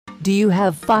Do you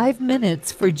have 5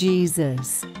 minutes for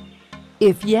Jesus?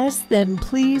 If yes, then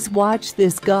please watch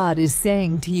this. God is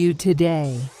saying to you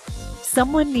today.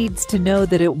 Someone needs to know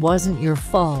that it wasn't your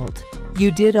fault.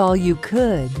 You did all you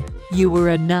could. You were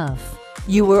enough.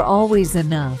 You were always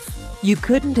enough. You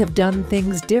couldn't have done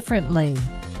things differently.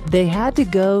 They had to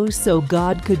go so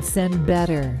God could send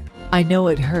better. I know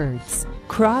it hurts.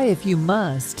 Cry if you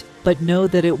must, but know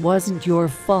that it wasn't your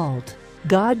fault.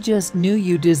 God just knew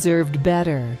you deserved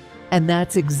better. And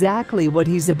that's exactly what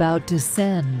He's about to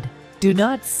send. Do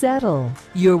not settle.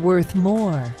 You're worth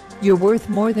more. You're worth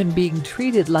more than being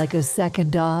treated like a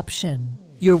second option.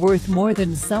 You're worth more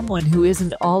than someone who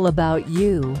isn't all about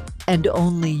you and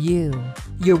only you.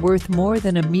 You're worth more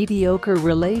than a mediocre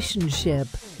relationship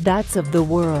that's of the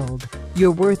world.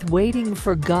 You're worth waiting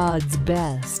for God's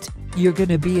best. You're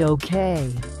gonna be okay.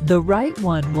 The right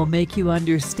one will make you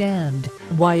understand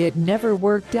why it never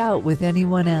worked out with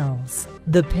anyone else.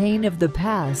 The pain of the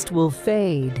past will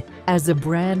fade as a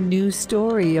brand new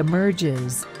story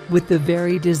emerges with the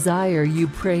very desire you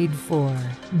prayed for.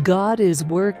 God is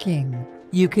working.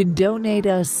 You can donate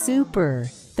us super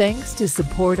thanks to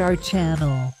support our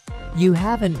channel. You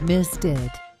haven't missed it.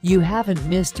 You haven't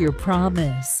missed your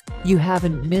promise. You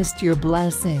haven't missed your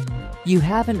blessing. You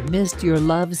haven't missed your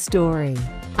love story.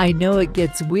 I know it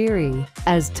gets weary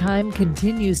as time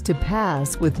continues to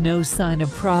pass with no sign of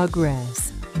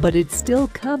progress, but it's still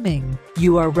coming.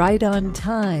 You are right on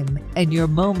time, and your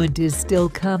moment is still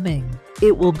coming.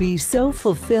 It will be so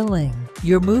fulfilling.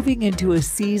 You're moving into a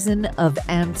season of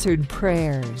answered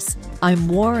prayers. I'm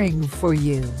warring for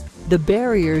you. The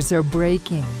barriers are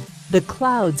breaking. The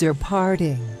clouds are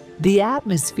parting. The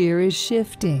atmosphere is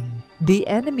shifting. The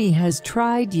enemy has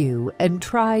tried you and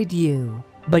tried you,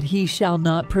 but he shall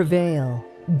not prevail.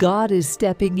 God is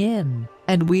stepping in,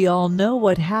 and we all know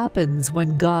what happens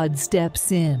when God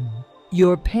steps in.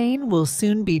 Your pain will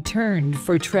soon be turned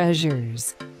for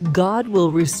treasures. God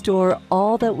will restore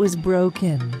all that was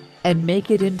broken and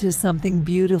make it into something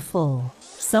beautiful,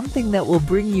 something that will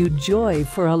bring you joy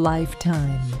for a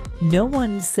lifetime. No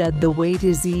one said the wait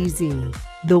is easy.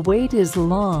 The wait is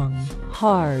long,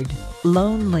 hard,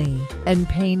 lonely, and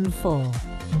painful.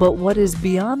 But what is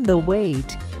beyond the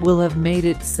wait will have made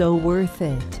it so worth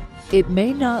it. It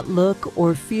may not look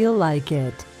or feel like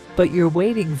it, but you're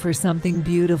waiting for something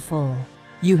beautiful.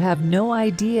 You have no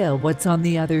idea what's on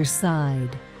the other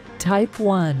side. Type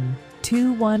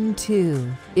 1212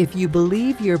 if you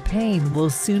believe your pain will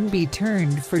soon be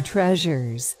turned for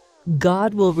treasures.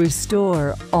 God will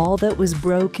restore all that was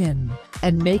broken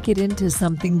and make it into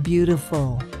something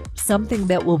beautiful, something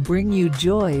that will bring you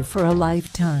joy for a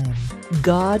lifetime.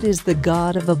 God is the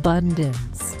God of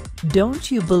abundance.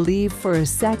 Don't you believe for a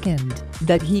second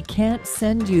that He can't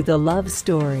send you the love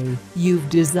story you've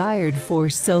desired for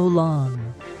so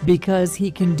long, because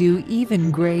He can do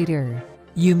even greater.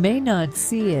 You may not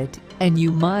see it and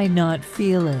you might not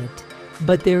feel it,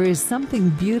 but there is something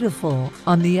beautiful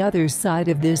on the other side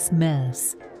of this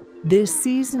mess. This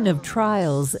season of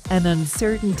trials and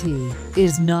uncertainty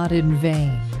is not in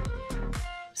vain.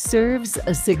 Serves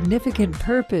a significant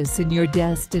purpose in your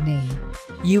destiny.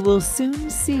 You will soon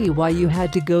see why you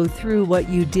had to go through what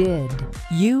you did.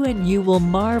 You will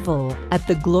marvel at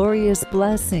the glorious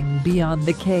blessing beyond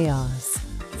the chaos.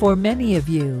 For many of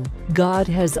you, God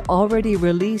has already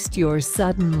released your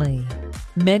suddenly.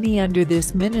 Many under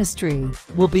this ministry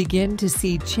will begin to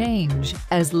see change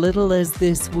as little as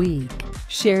this week.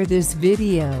 Share this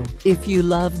video if you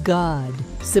love God.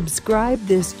 Subscribe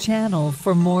this channel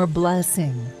for more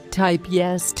blessing. Type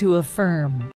yes to affirm.